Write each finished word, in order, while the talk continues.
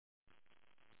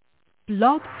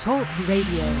Blog Talk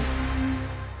Radio.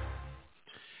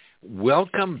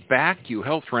 Welcome back, you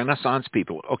health renaissance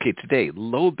people. Okay, today,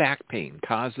 low back pain,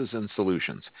 causes and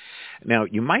solutions. Now,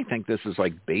 you might think this is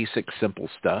like basic, simple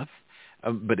stuff,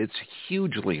 but it's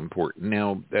hugely important.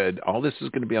 Now, all this is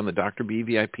going to be on the Dr. B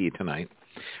VIP tonight.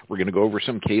 We're going to go over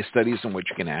some case studies on what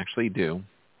you can actually do.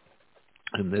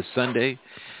 And this Sunday,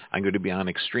 I'm going to be on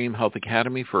Extreme Health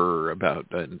Academy for about,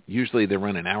 usually they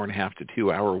run an hour and a half to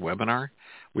 2 hour webinar,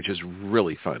 which is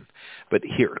really fun. But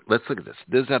here, let's look at this.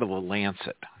 This is out of the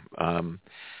Lancet.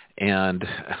 And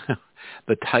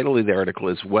the title of the article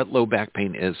is What Low Back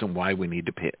Pain Is and Why We Need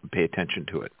to Pay Attention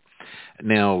to It.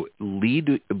 Now,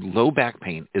 low back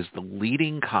pain is the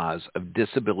leading cause of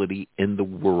disability in the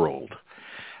world.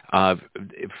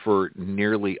 For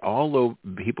nearly all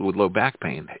people with low back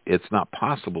pain, it's not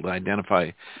possible to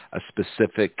identify a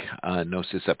specific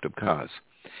nociceptive cause.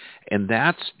 And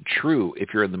that's true if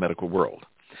you're in the medical world.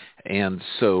 And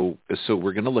so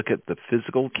we're going to look at the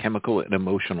physical, chemical, and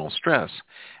emotional stress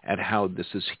at how this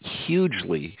is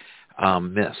hugely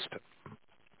missed.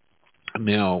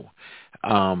 Now,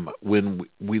 when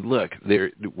we look,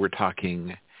 we're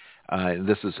talking,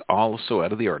 this is also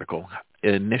out of the article,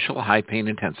 initial high pain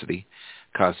intensity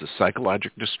causes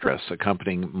psychological distress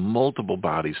accompanying multiple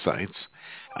body sites,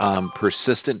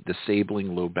 persistent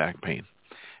disabling low back pain.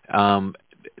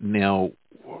 Now,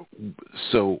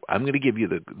 so I'm going to give you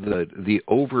the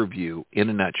overview in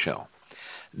a nutshell.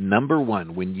 Number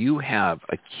one, when you have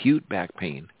acute back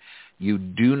pain, you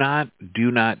do not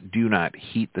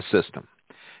heat the system.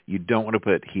 You don't want to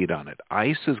put heat on it.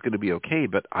 Ice is going to be okay,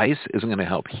 but ice isn't going to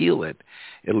help heal it.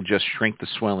 It'll just shrink the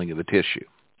swelling of the tissue.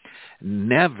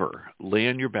 Never lay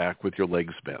on your back with your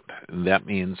legs bent. And that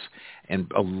means,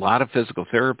 and a lot of physical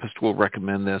therapists will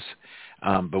recommend this,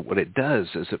 but what it does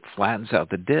is it flattens out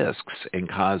the discs and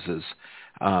causes,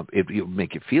 it'll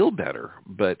make you feel better,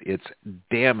 but it's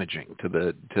damaging to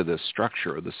the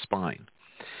structure of the spine.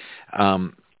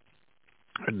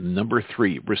 Number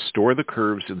three, restore the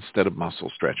curves instead of muscle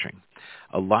stretching.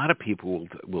 A lot of people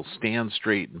will stand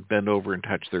straight and bend over and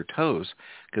touch their toes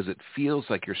because it feels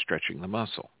like you're stretching the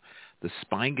muscle. The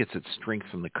spine gets its strength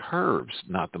from the curves,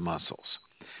 not the muscles.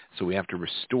 So we have to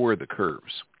restore the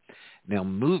curves. Now,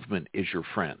 movement is your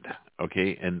friend,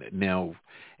 okay? And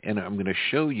I'm going to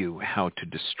show you how to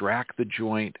distract the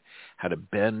joint, how to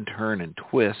bend, turn, and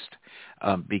twist,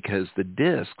 because the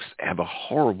discs have a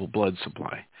horrible blood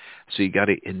supply. So you got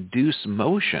to induce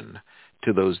motion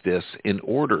to those discs in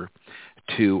order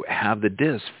to have the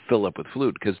discs fill up with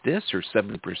fluid, because discs are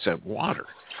 70% water.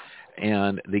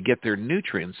 And they get their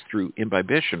nutrients through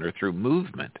imbibition or through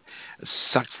movement,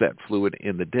 sucks that fluid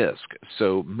in the disc.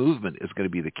 So movement is going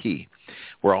to be the key.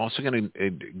 We're also going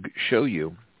to show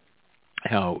you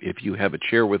how if you have a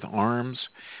chair with arms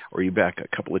or you back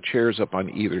a couple of chairs up on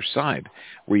either side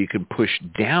where you can push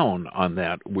down on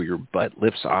that where your butt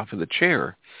lifts off of the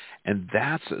chair, and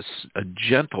that's a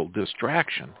gentle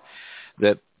distraction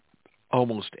that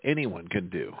almost anyone can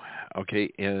do,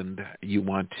 okay? And you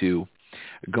want to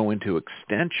go into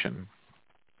extension,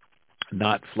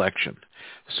 not flexion.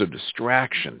 So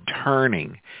distraction,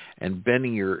 turning, and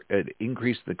bending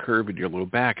increase the curve in your low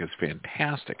back is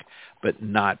fantastic, but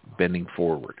not bending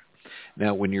forward.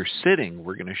 Now, when you're sitting,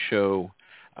 we're going to show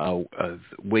a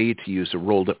way to use a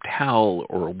rolled up towel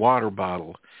or a water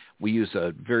bottle. We use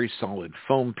a very solid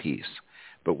foam piece,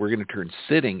 but we're going to turn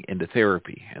sitting into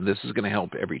therapy. And this is going to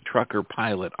help every trucker,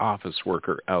 pilot, office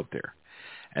worker out there.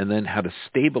 And then how to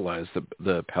stabilize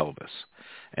the pelvis.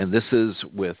 And this is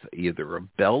with either a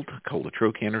belt called a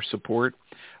trochanter support,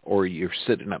 or you're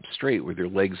sitting up straight with your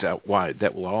legs out wide.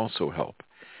 That will also help.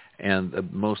 And the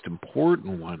most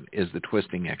important one is the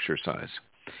twisting exercise.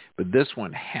 But this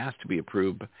one has to be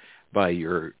approved by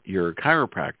your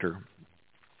chiropractor,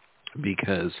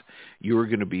 because you're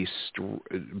going to be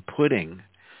putting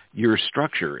your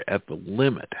structure at the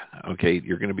limit, okay?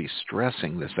 You're going to be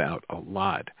stressing this out a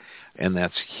lot, and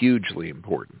that's hugely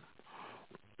important.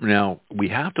 Now, we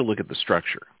have to look at the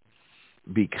structure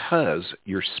because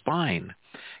your spine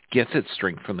gets its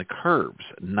strength from the curves,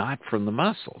 not from the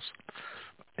muscles.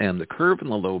 And the curve in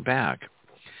the low back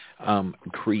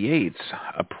creates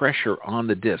a pressure on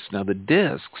the discs. Now, the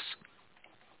discs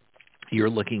you're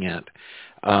looking at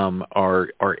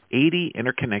are 80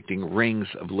 interconnecting rings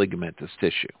of ligamentous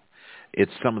tissue.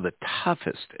 It's some of the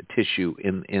toughest tissue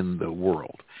in the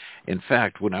world. In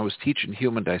fact, when I was teaching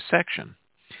human dissection,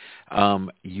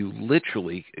 you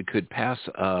literally could pass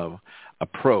a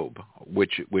probe,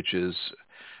 which is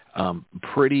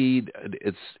pretty.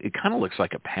 It kind of looks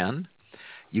like a pen.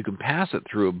 You can pass it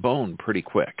through a bone pretty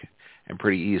quick and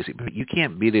pretty easy, but you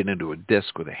can't beat it into a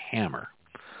disc with a hammer.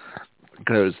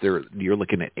 because you're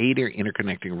looking at 8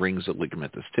 interconnecting rings of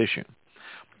ligamentous tissue.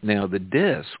 Now, the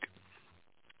disc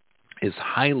is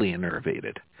highly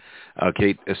innervated.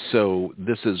 Okay, so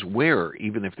this is where,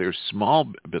 even if there's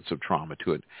small bits of trauma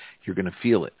to it, you're going to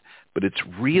feel it. But it's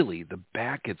really the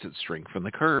back gets its strength from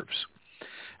the curves.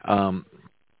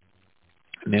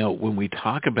 Now, when we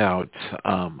talk about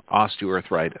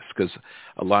osteoarthritis, because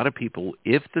a lot of people,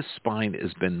 if the spine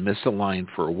has been misaligned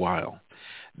for a while,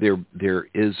 there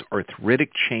is arthritic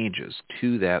changes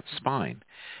to that spine,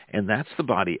 and that's the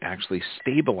body actually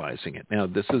stabilizing it. Now,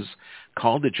 this is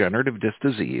called degenerative disc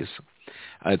disease.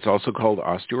 It's also called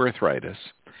osteoarthritis,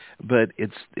 but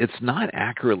it's not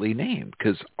accurately named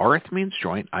because arth means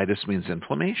joint, itis means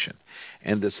inflammation,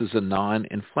 and this is a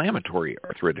non-inflammatory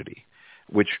arthritis,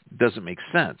 which doesn't make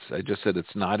sense. I just said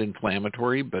it's not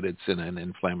inflammatory, but it's in an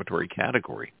inflammatory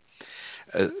category.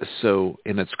 And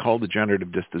it's called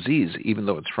degenerative disc disease, even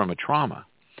though it's from a trauma.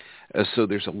 So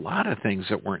there's a lot of things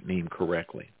that weren't named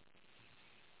correctly.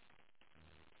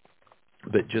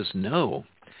 But just know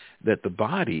that the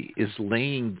body is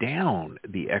laying down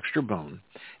the extra bone.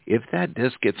 If that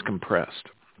disc gets compressed,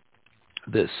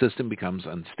 the system becomes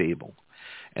unstable.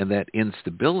 And that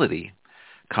instability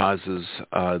causes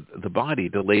the body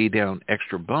to lay down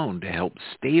extra bone to help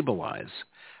stabilize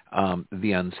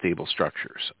the unstable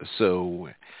structures. So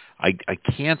I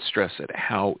can't stress it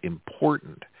how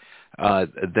important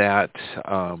that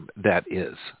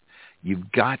is.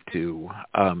 You've got to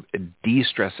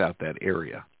de-stress out that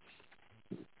area.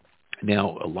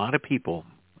 Now, a lot of people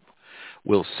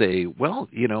will say, well,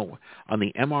 on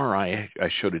the MRI I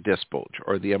showed a disc bulge,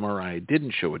 or the MRI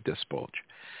didn't show a disc bulge.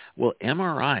 Well,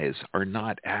 MRIs are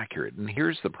not accurate, and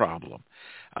here's the problem.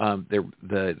 The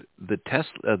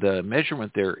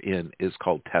measurement they're in is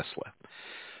called Tesla.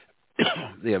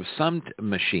 They have some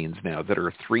machines now that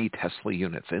are 3 Tesla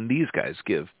units, and these guys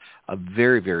give a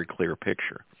very, very clear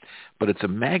picture. But it's a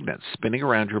magnet spinning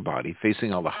around your body,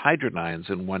 facing all the hydrogen ions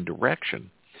in one direction,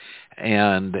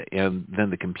 and then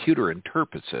the computer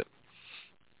interprets it.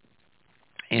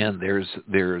 And there's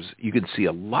you can see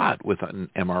a lot with an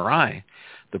MRI.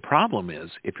 The problem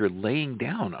is if you're laying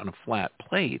down on a flat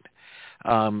plate,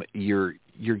 you're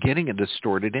getting a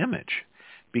distorted image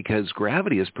because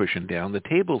gravity is pushing down, the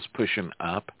table's pushing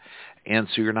up, and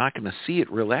so you're not going to see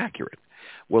it real accurate.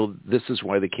 Well, this is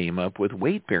why they came up with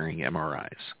weight-bearing MRIs,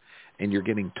 and you're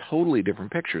getting totally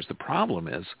different pictures. The problem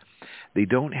is they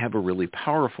don't have a really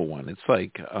powerful one. It's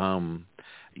like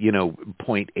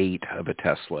 0.8 of a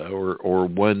Tesla or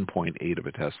 1.8 of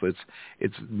a Tesla.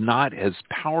 It's not as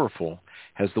powerful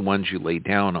as the ones you lay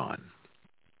down on.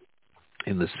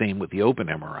 And the same with the open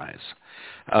MRIs.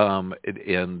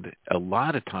 And a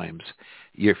lot of times,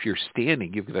 if you're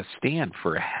standing, you've got to stand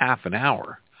for a half an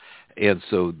hour. And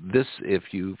so this,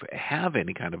 if you have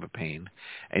any kind of a pain,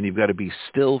 and you've got to be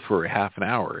still for a half an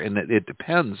hour, and it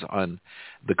depends on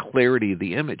the clarity of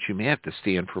the image, you may have to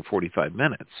stand for 45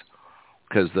 minutes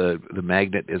because the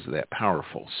magnet is that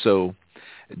powerful. So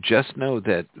just know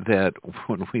that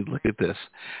when we look at this,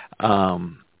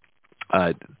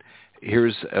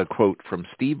 here's a quote from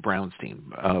Steve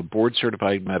Brownstein, a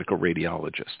board-certified medical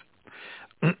radiologist.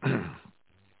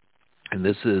 And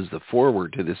this is the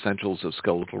foreword to the Essentials of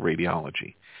Skeletal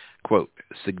Radiology. Quote,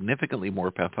 significantly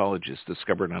more pathology is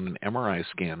discovered on an MRI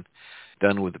scan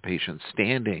done with the patient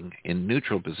standing in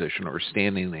neutral position or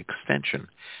standing in extension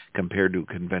compared to a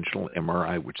conventional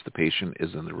MRI, which the patient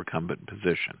is in the recumbent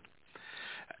position.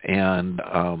 And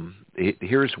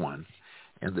here's one.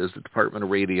 And there's the Department of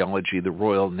Radiology, the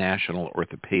Royal National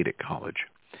Orthopedic College.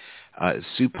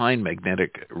 Supine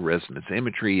magnetic resonance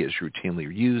imagery is routinely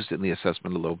used in the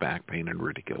assessment of low back pain and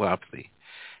radiculopathy.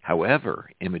 However,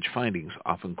 image findings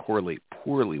often correlate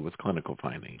poorly with clinical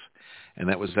findings, and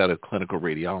that was out of clinical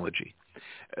radiology.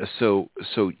 So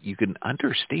you can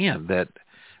understand that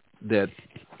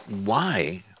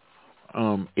why,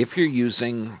 if you're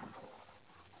using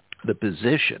the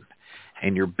position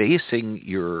and you're basing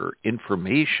your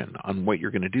information on what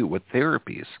you're going to do, what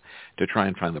therapies to try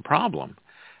and find the problem,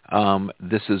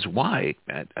 this is why,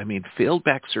 failed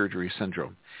back surgery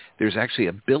syndrome, there's actually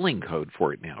a billing code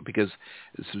for it now because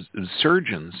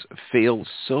surgeons fail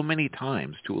so many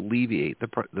times to alleviate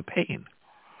the pain.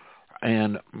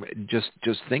 And just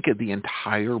think of the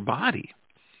entire body.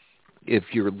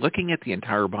 If you're looking at the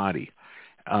entire body,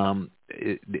 then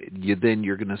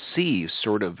you're going to see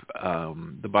sort of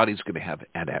the body's going to have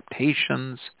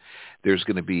adaptations. There's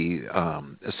going to be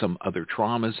some other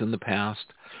traumas in the past.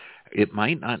 It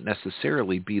might not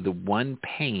necessarily be the one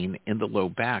pain in the low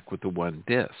back with the one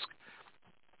disc.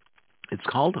 It's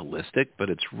called holistic, but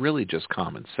it's really just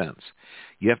common sense.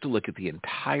 You have to look at the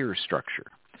entire structure.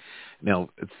 Now,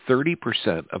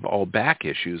 30% of all back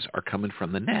issues are coming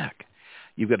from the neck.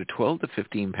 You've got a 12 to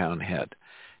 15-pound head.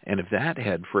 And if that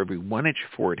head, for every 1 inch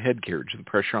forward head carriage, the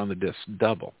pressure on the disc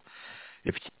double.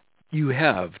 If you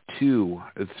have 2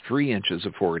 or 3 inches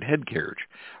of forward head carriage,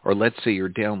 or let's say you're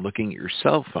down looking at your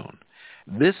cell phone,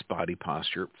 this body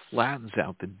posture flattens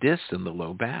out the disc in the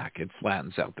low back. It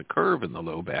flattens out the curve in the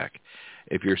low back.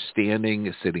 If you're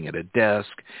sitting at a desk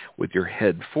with your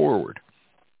head forward.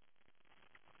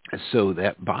 So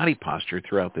that body posture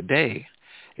throughout the day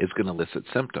is going to elicit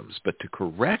symptoms. But to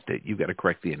correct it, you've got to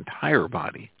correct the entire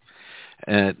body.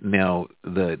 Now,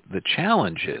 the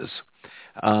challenge is,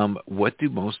 what do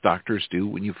most doctors do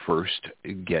when you first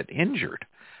get injured?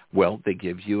 Well, they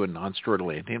give you a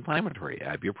nonsteroidal anti-inflammatory,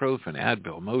 ibuprofen,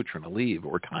 Advil, Motrin, Aleve,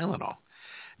 or Tylenol.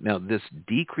 Now, this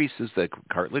decreases the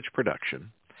cartilage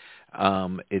production.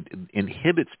 It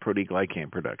inhibits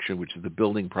proteoglycan production, which is the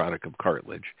building product of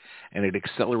cartilage, and it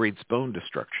accelerates bone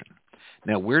destruction.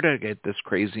 Now, where did I get this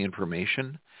crazy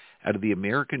information? Out of the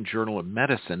American Journal of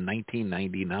Medicine,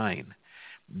 1999.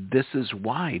 This is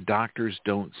why doctors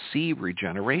don't see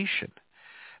regeneration.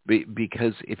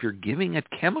 Because if you're giving a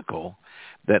chemical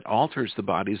that alters the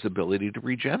body's ability to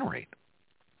regenerate.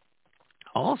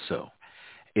 Also,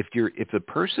 if the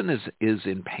person is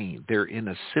in pain, they're in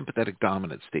a sympathetic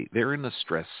dominant state, they're in a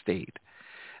stress state,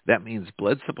 that means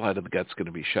blood supply to the gut's going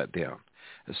to be shut down.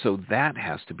 So that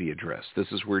has to be addressed.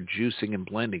 This is where juicing and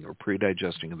blending or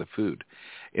pre-digesting of the food.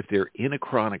 If they're in a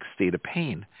chronic state of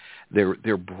pain,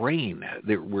 their brain,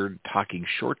 we're talking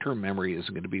short-term memory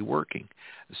isn't going to be working.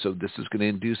 So this is going to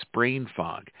induce brain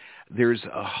fog. There's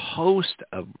a host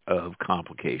of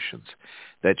complications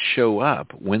that show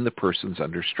up when the person's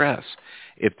under stress.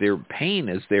 If their pain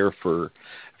is there for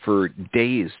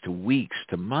days to weeks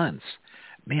to months,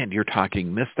 man, you're talking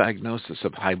misdiagnosis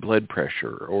of high blood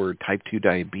pressure or type 2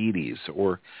 diabetes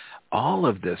or all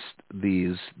of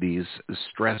these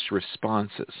stress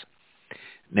responses.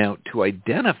 Now, to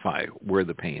identify where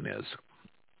the pain is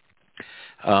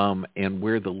and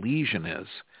where the lesion is,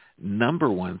 number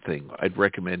one thing, I'd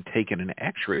recommend taking an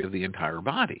x-ray of the entire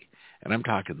body. And I'm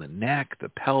talking the neck, the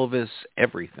pelvis,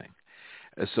 everything.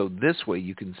 So this way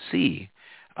you can see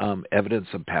evidence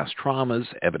of past traumas,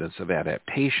 evidence of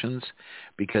adaptations,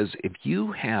 because if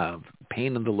you have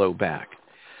pain in the low back,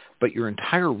 but your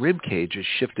entire rib cage is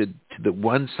shifted to the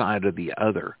one side or the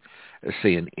other,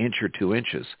 say an inch or 2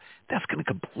 inches, that's going to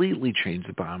completely change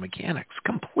the biomechanics,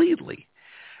 completely.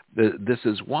 This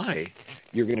is why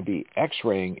you're going to be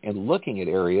x-raying and looking at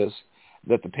areas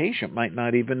that the patient might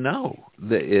not even know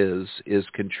that is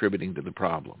contributing to the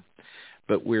problem.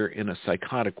 But we're in a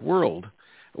psychotic world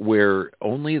where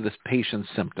only the patient's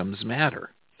symptoms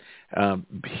matter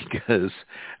because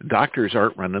doctors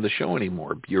aren't running the show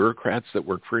anymore. Bureaucrats that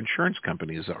work for insurance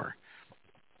companies are.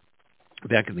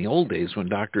 Back in the old days when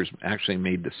doctors actually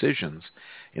made decisions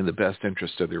in the best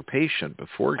interest of their patient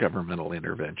before governmental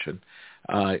intervention,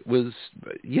 it was,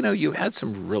 you had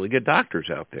some really good doctors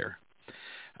out there.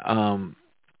 Now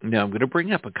I'm going to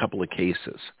bring up a couple of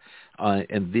cases,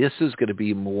 and this is going to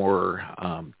be more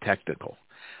technical,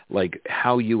 like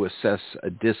how you assess a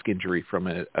disc injury from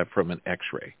an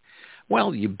X-ray.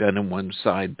 Well, you bend them one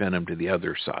side, bend them to the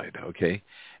other side, okay?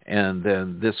 And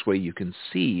then this way you can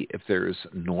see if there's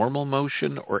normal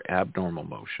motion or abnormal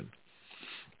motion.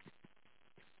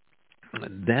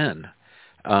 And then,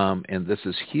 and this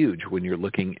is huge when you're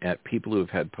looking at people who have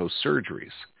had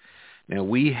post-surgeries. Now,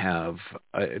 we have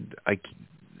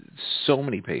so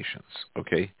many patients,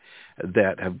 okay,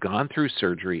 that have gone through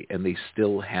surgery and they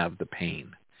still have the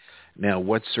pain. Now,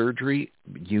 what surgery?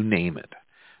 You name it.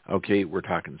 Okay, we're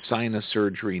talking sinus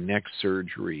surgery, neck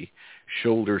surgery,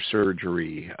 shoulder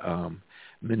surgery,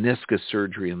 meniscus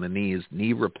surgery in the knees,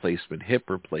 knee replacement, hip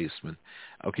replacement,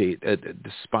 okay,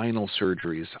 spinal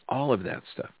surgeries, all of that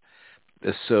stuff.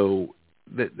 So,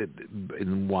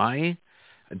 and why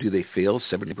do they fail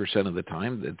 70% of the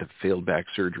time, the failed back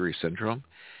surgery syndrome?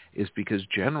 Is because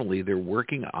generally they're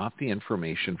working off the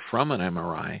information from an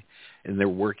MRI and they're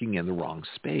working in the wrong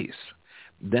space.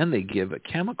 Then they give a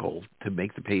chemical to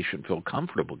make the patient feel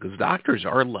comfortable because doctors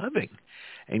are loving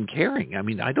and caring. I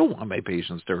mean, I don't want my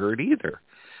patients to hurt either,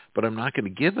 but I'm not going to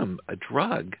give them a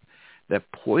drug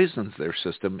that poisons their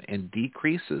system and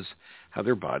decreases how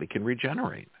their body can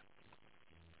regenerate.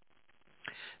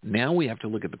 Now we have to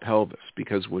look at the pelvis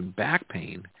because when back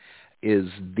pain is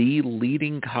the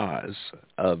leading cause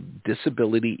of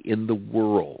disability in the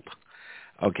world,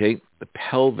 okay, the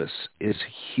pelvis is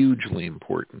hugely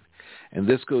important. And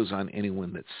this goes on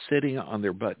anyone that's sitting on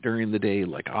their butt during the day,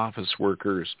 like office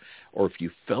workers, or if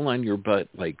you fell on your butt,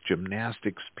 like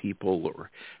gymnastics people or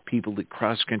people that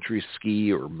cross-country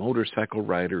ski or motorcycle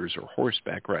riders or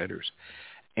horseback riders,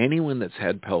 anyone that's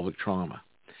had pelvic trauma.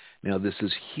 Now, this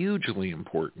is hugely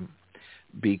important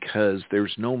because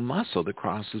there's no muscle that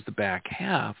crosses the back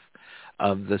half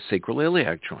of the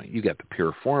sacroiliac joint. You got the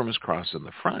piriformis crossing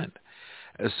the front.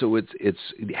 So it's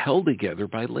held together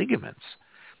by ligaments.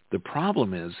 The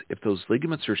problem is if those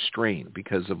ligaments are strained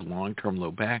because of long-term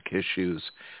low back issues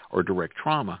or direct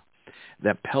trauma,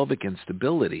 that pelvic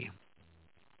instability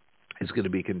is going to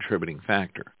be a contributing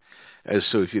factor.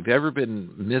 So if you've ever been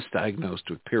misdiagnosed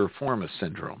with piriformis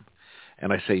syndrome,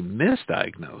 and I say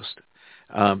misdiagnosed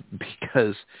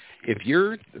because if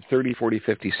you're 30, 40,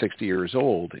 50, 60 years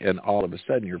old and all of a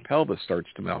sudden your pelvis starts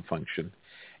to malfunction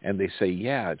and they say,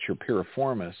 yeah, it's your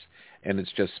piriformis and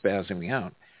it's just spasming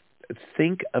out,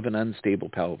 think of an unstable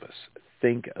pelvis.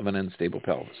 Think of an unstable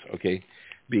pelvis, okay?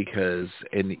 Because,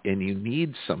 and you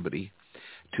need somebody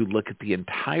to look at the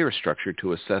entire structure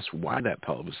to assess why that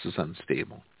pelvis is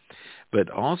unstable. But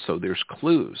also there's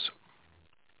clues.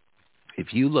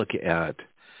 If you look at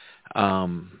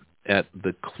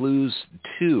the clues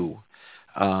to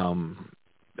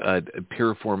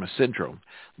piriformis syndrome,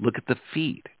 look at the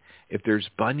feet. If there's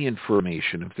bunion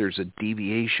formation, if there's a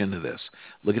deviation of this,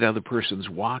 look at how the person's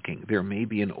walking. There may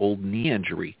be an old knee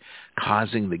injury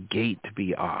causing the gait to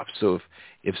be off. So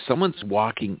if someone's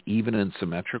walking even and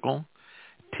symmetrical,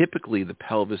 typically the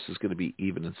pelvis is going to be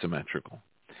even and symmetrical.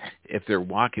 If they're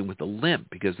walking with a limp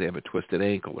because they have a twisted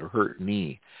ankle or hurt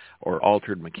knee or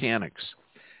altered mechanics,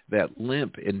 that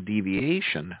limp and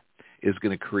deviation is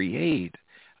going to create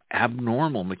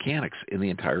abnormal mechanics in the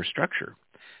entire structure.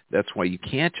 That's why you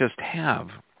can't just have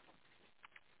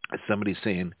somebody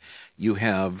saying you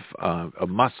have a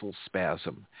muscle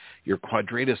spasm, your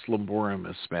quadratus lumborum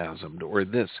is spasmed, or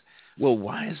this. Well,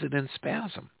 why is it in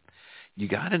spasm? You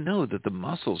got to know that the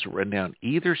muscles run down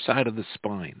either side of the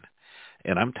spine.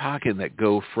 And I'm talking that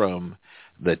go from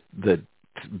the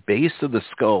base of the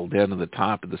skull down to the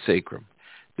top of the sacrum.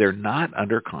 They're not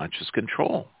under conscious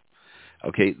control.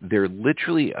 Okay, they're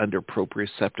literally under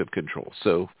proprioceptive control.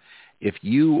 So if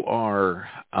you are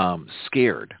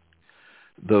scared,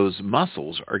 those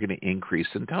muscles are going to increase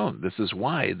in tone. This is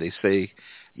why they say,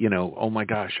 oh my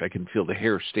gosh, I can feel the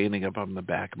hair standing up on the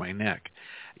back of my neck.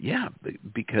 Yeah,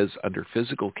 because under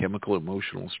physical, chemical,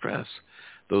 emotional stress,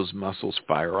 those muscles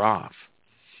fire off.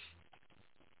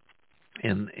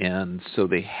 And so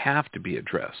they have to be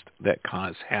addressed. That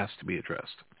cause has to be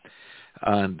addressed.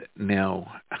 And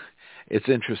now, it's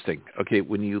interesting. Okay,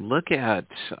 when you look at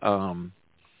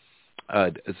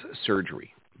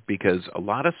surgery, because a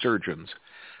lot of surgeons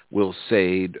will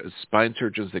say, spine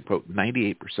surgeons, they quote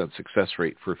 98% success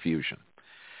rate for fusion.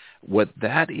 What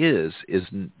that is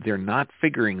they're not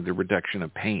figuring the reduction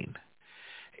of pain.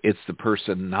 It's the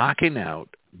person knocking out,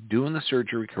 doing the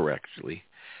surgery correctly,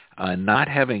 not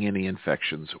having any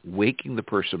infections, waking the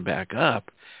person back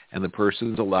up, and the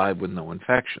person's alive with no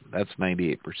infection. That's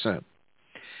 98%.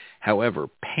 However,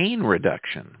 pain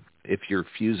reduction, if you're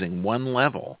fusing one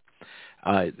level,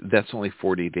 that's only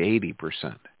 40 to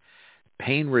 80%.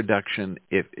 Pain reduction,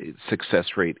 if success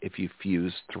rate, if you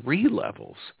fuse 3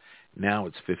 levels, now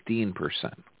it's 15%.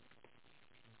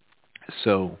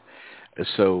 So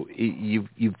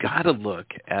you've got to look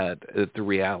at the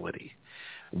reality.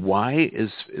 Why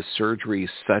is surgery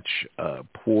such a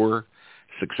poor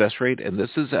success rate? And this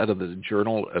is out of the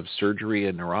Journal of Surgery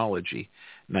and Neurology,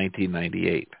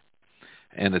 1998.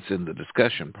 And it's in the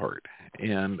discussion part.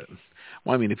 And,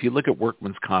 well, I mean, if you look at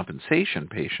workman's compensation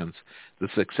patients, the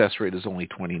success rate is only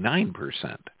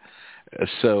 29%.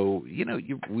 So,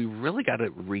 we really got to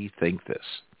rethink this.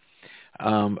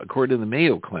 According to the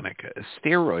Mayo Clinic,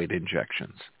 steroid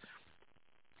injections.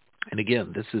 And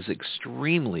again, this is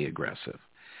extremely aggressive.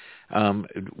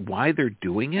 Why they're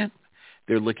doing it?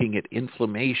 They're looking at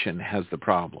inflammation has the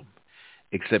problem,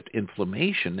 except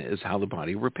inflammation is how the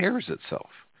body repairs itself.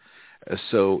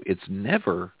 So it's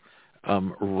never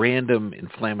random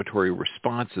inflammatory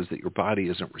responses that your body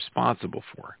isn't responsible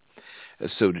for.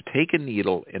 So to take a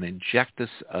needle and inject this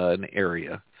an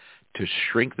area to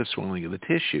shrink the swelling of the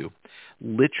tissue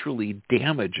literally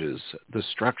damages the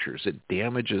structures. It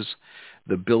damages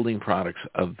the building products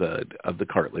of the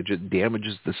cartilage. It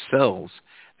damages the cells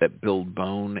that build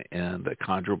bone and the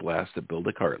chondroblast that build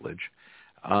the cartilage.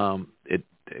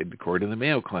 According to the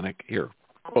Mayo Clinic, here,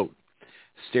 quote,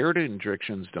 steroid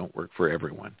injections don't work for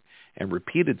everyone, and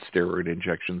repeated steroid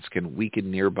injections can weaken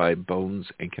nearby bones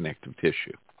and connective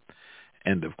tissue.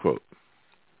 End of quote.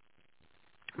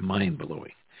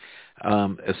 Mind-blowing.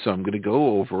 So I'm going to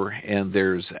go over, and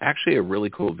there's actually a really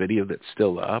cool video that's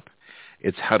still up.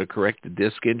 It's how to correct a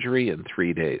disc injury in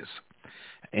 3 days.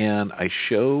 And I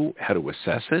show how to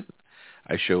assess it.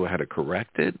 I show how to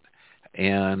correct it.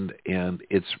 And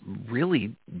it's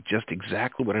really just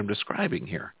exactly what I'm describing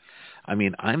here. I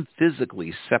mean, I'm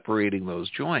physically separating those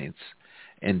joints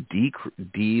and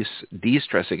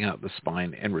de-stressing out the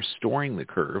spine and restoring the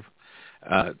curve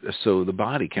so the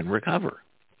body can recover.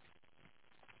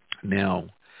 Now,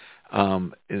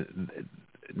 and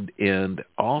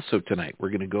also tonight, we're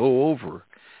going to go over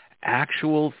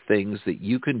actual things that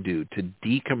you can do to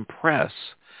decompress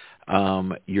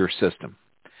your system.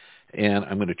 And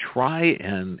I'm going to try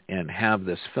and have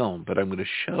this film, but I'm going to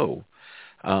show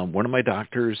one of my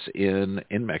doctors in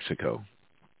Mexico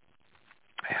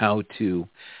how to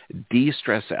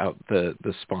de-stress out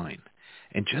the spine.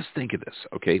 And just think of this,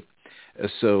 okay?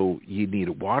 So you need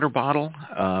a water bottle,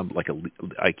 like a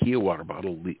IKEA water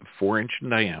bottle, 4-inch in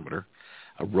diameter,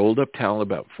 a rolled up towel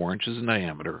about 4 inches in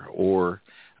diameter, or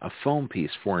a foam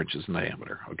piece 4 inches in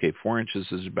diameter. Okay, 4 inches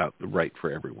is about the right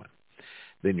for everyone.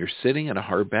 Then you're sitting in a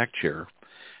hardback chair.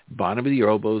 Bottom of the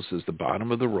elbows is the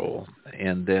bottom of the roll.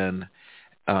 And then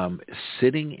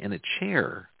sitting in a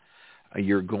chair,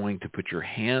 you're going to put your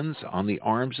hands on the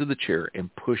arms of the chair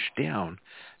and push down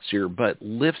so your butt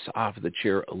lifts off of the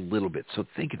chair a little bit. So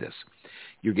think of this.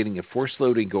 You're getting a force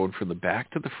loading going from the back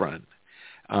to the front.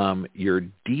 You're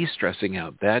de-stressing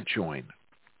out that joint,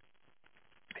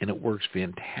 and it works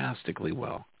fantastically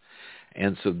well.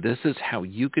 And so this is how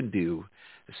you can do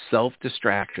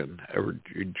self-distraction or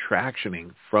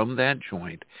tractioning from that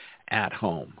joint at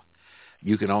home.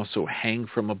 You can also hang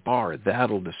from a bar.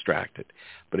 That'll distract it.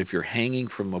 But if you're hanging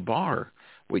from a bar,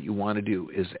 what you want to do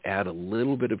is add a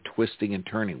little bit of twisting and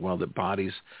turning while the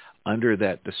body's under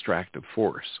that distractive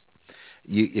force.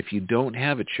 If you don't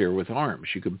have a chair with arms,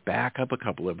 you can back up a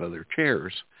couple of other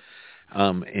chairs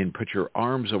and put your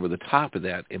arms over the top of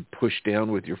that and push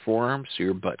down with your forearms so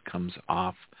your butt comes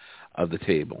off of the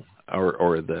table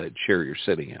or the chair you're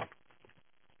sitting in.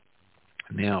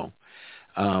 Now,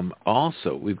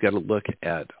 also, we've got to look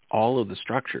at all of the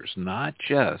structures, not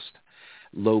just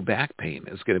low back pain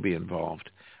is going to be involved.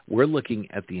 We're looking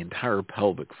at the entire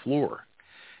pelvic floor,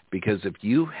 because if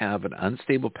you have an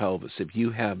unstable pelvis, if you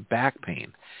have back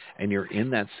pain, and you're in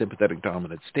that sympathetic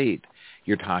dominant state,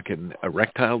 you're talking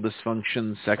erectile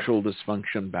dysfunction, sexual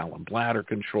dysfunction, bowel and bladder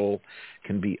control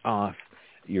can be off.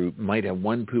 You might have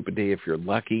one poop a day if you're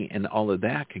lucky, and all of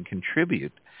that can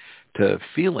contribute to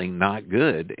feeling not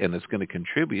good, and it's going to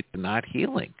contribute to not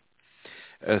healing.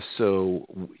 So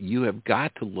you have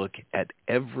got to look at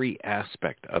every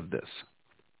aspect of this.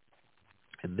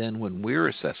 And then when we're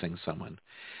assessing someone,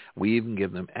 we even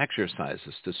give them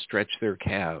exercises to stretch their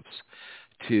calves,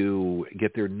 to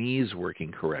get their knees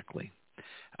working correctly.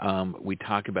 We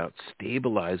talk about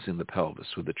stabilizing the pelvis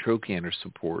with a trochanter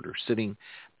support or sitting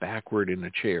backward in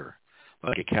a chair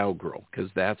like a cowgirl,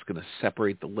 because that's going to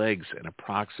separate the legs and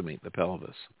approximate the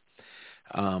pelvis.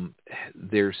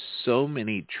 There's so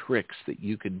many tricks that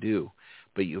you can do,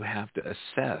 but you have to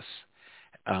assess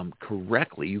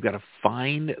correctly. You've got to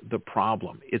find the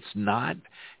problem. It's not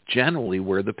generally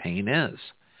where the pain is.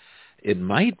 It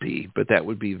might be, but that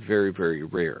would be very, very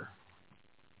rare.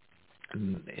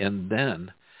 And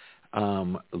then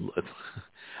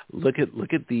look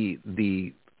at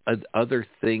the other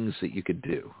things that you could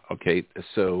do. Okay,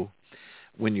 so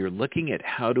when you're looking at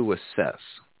how to assess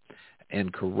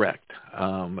and correct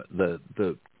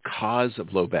the cause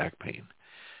of low back pain,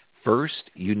 first,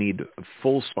 you need a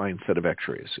full spine set of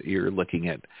x-rays. You're looking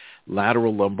at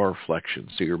lateral lumbar flexion,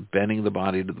 so you're bending the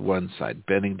body to the one side,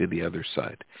 bending to the other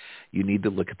side. You need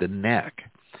to look at the neck.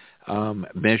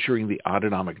 Measuring the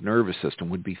autonomic nervous system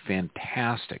would be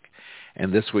fantastic.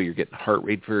 And this way you're getting heart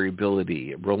rate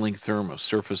variability, rolling thermo,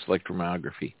 surface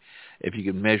electromyography. If you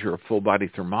can measure a full body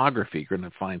thermography, you're going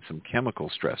to find some chemical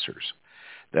stressors.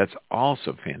 That's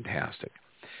also fantastic.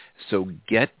 So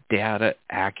get data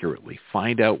accurately.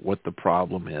 Find out what the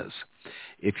problem is.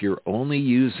 If you're only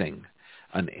using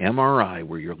an MRI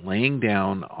where you're laying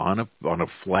down on a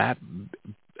flat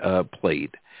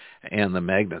plate and the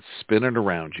magnets spinning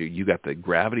around you, you got the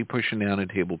gravity pushing down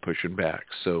and table pushing back.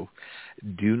 So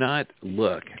do not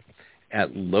look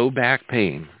at low back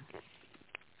pain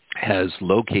as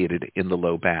located in the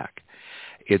low back.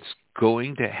 It's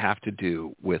going to have to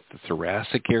do with the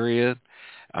thoracic area,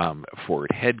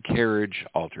 forward head carriage,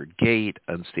 altered gait,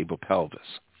 unstable pelvis.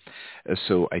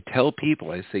 So I tell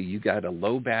people, I say, you got a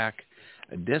low back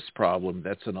disc problem,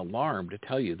 that's an alarm to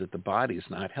tell you that the body is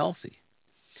not healthy.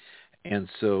 And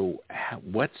so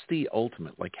what's the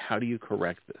ultimate? Like, how do you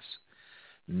correct this?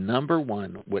 Number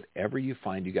one, whatever you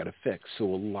find, you got to fix. So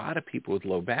a lot of people with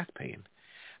low back pain,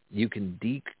 you can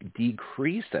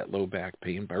decrease that low back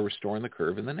pain by restoring the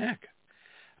curve in the neck.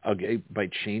 Okay, by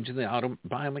changing the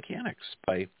biomechanics,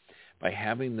 by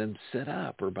having them sit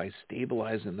up, or by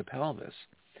stabilizing the pelvis.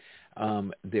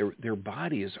 Their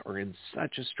bodies are in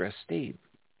such a stress state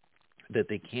that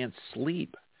they can't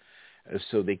sleep,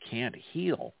 so they can't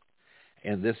heal.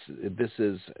 And this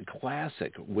is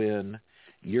classic when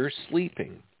you're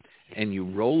sleeping and you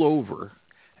roll over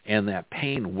and that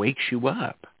pain wakes you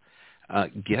up.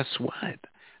 Guess what?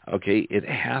 Okay, it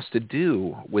has to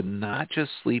do with not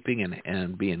just sleeping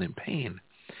and being in pain,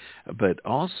 but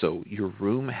also your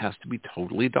room has to be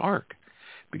totally dark,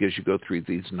 because you go through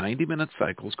these 90-minute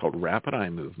cycles called rapid eye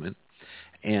movement.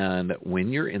 And when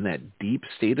you're in that deep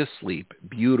state of sleep,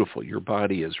 beautiful, your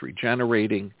body is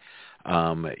regenerating.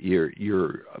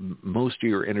 Your most of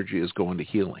your energy is going to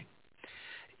healing.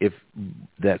 If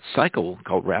that cycle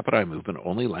called rapid eye movement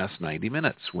only lasts 90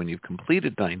 minutes, when you've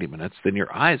completed 90 minutes, then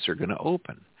your eyes are going to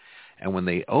open. And when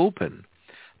they open,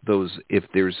 if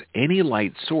there's any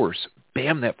light source,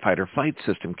 bam, that fight or flight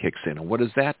system kicks in. And what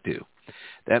does that do?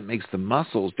 That makes the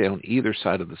muscles down either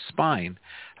side of the spine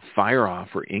fire off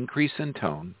or increase in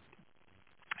tone.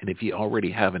 And if you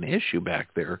already have an issue back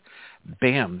there,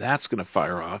 bam, that's going to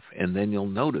fire off, and then you'll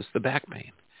notice the back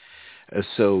pain.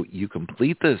 So you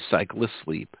complete the cycle of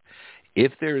sleep.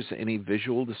 If there's any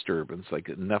visual disturbance, like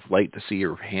enough light to see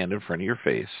your hand in front of your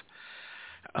face,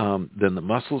 then the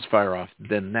muscles fire off,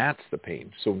 then that's the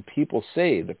pain. So when people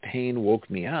say the pain woke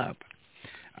me up,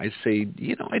 I say,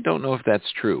 I don't know if that's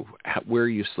true. Where are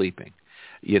you sleeping?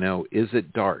 Is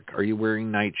it dark? Are you wearing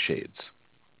nightshades?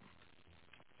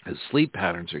 Sleep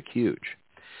patterns are huge.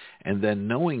 And then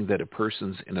knowing that a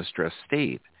person's in a stress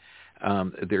state,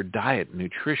 their diet and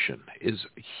nutrition is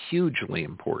hugely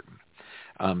important.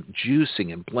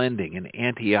 Juicing and blending and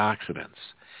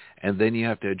antioxidants. And then you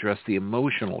have to address the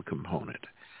emotional component.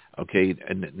 Okay,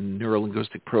 and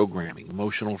neuro-linguistic programming,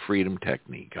 emotional freedom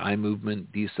technique, eye movement,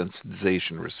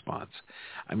 desensitization response.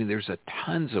 I mean, there's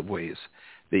tons of ways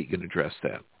that you can address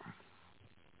that.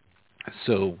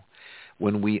 So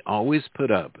when we always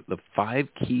put up the 5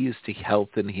 keys to health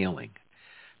and healing,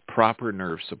 proper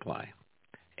nerve supply,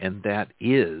 and that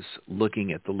is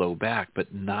looking at the low back,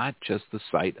 but not just the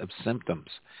site of symptoms.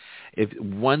 If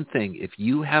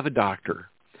you have a doctor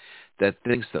that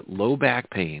thinks that low back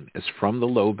pain is from the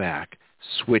low back,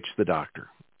 switch the doctor.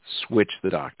 Switch the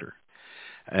doctor.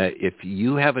 If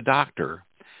you have a doctor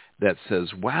that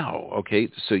says, wow, okay,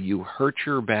 so you hurt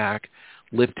your back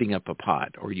lifting up a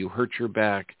pot, or you hurt your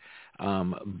back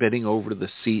bending over to the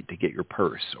seat to get your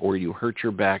purse, or you hurt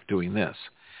your back doing this.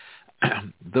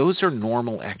 Those are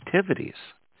normal activities.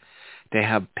 To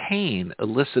have pain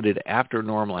elicited after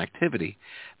normal activity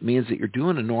means that you're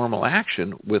doing a normal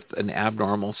action with an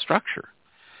abnormal structure.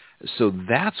 So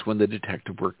that's when the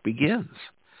detective work begins.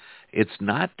 It's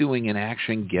not doing an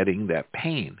action getting that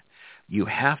pain. You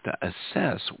have to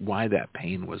assess why that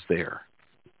pain was there.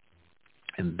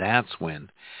 And that's when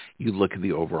you look at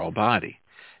the overall body.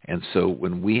 And so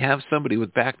when we have somebody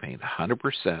with back pain,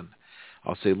 100%,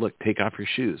 I'll say, look, take off your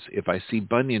shoes. If I see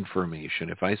bunion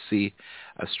formation, if I see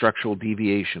a structural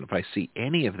deviation, if I see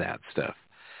any of that stuff,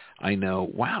 I know,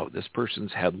 wow, this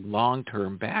person's had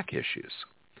long-term back issues.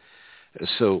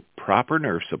 So proper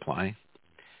nerve supply,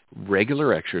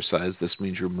 regular exercise. This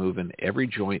means you're moving every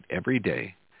joint every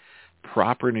day.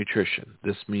 Proper nutrition.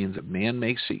 This means a man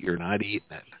makes it, you're not eating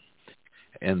it.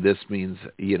 And this means,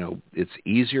 it's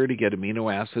easier to get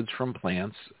amino acids from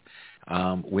plants.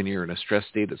 When you're in a stress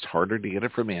state, it's harder to get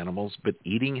it from animals, but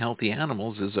eating healthy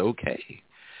animals is okay.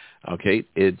 Okay,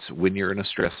 it's when you're in a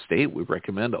stress state, we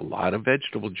recommend a lot of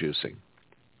vegetable juicing.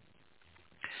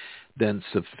 Then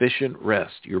sufficient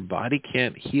rest. Your body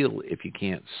can't heal if you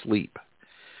can't sleep.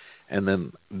 And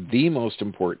then the most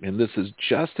important, and this is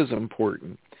just as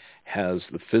important, has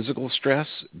the physical stress,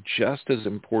 just as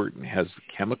important has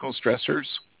the chemical stressors,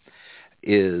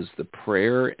 is the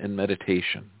prayer and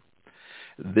meditation.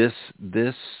 This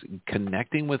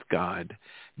connecting with God,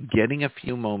 getting a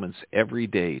few moments every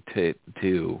day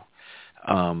to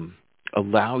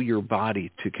allow your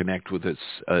body to connect with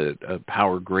a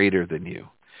power greater than you.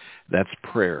 That's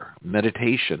prayer.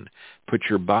 Meditation puts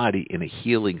your body in a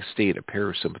healing state, a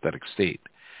parasympathetic state.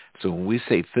 So when we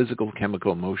say physical,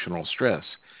 chemical, emotional stress,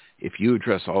 if you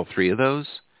address all 3 of those,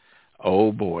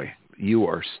 oh boy, you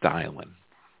are styling.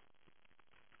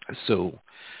 So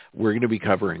we're going to be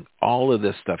covering all of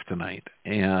this stuff tonight,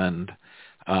 and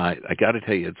I got to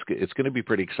tell you, it's going to be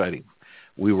pretty exciting.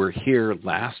 We were here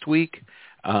last week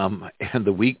and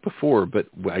the week before, but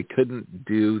I couldn't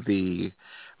do the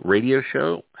radio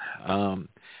show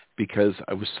because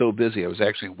I was so busy. I was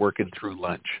actually working through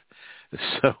lunch.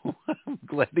 So I'm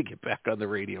glad to get back on the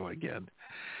radio again.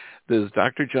 This is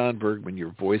Dr. John Bergman,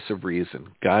 your voice of reason.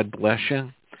 God bless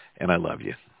you, and I love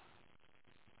you.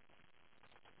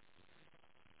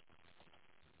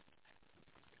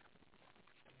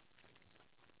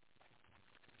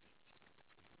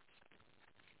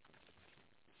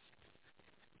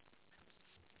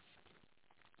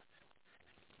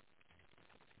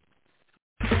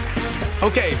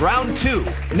 Okay, round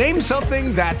 2. Name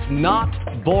something that's not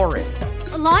boring.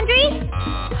 A laundry?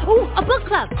 Ooh, a book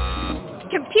club.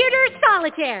 Computer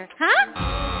solitaire, huh?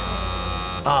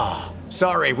 Ah,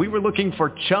 sorry, we were looking for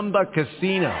Chumba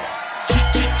Casino.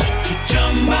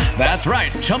 That's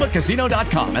right,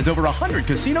 ChumbaCasino.com has over 100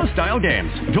 casino-style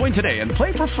games. Join today and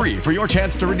play for free for your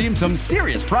chance to redeem some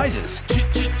serious prizes.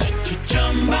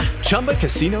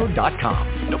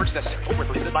 ChumbaCasino.com. No purchase necessary. Void where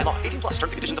prohibited by law. 18+. Terms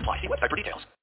and conditions apply. See website for details.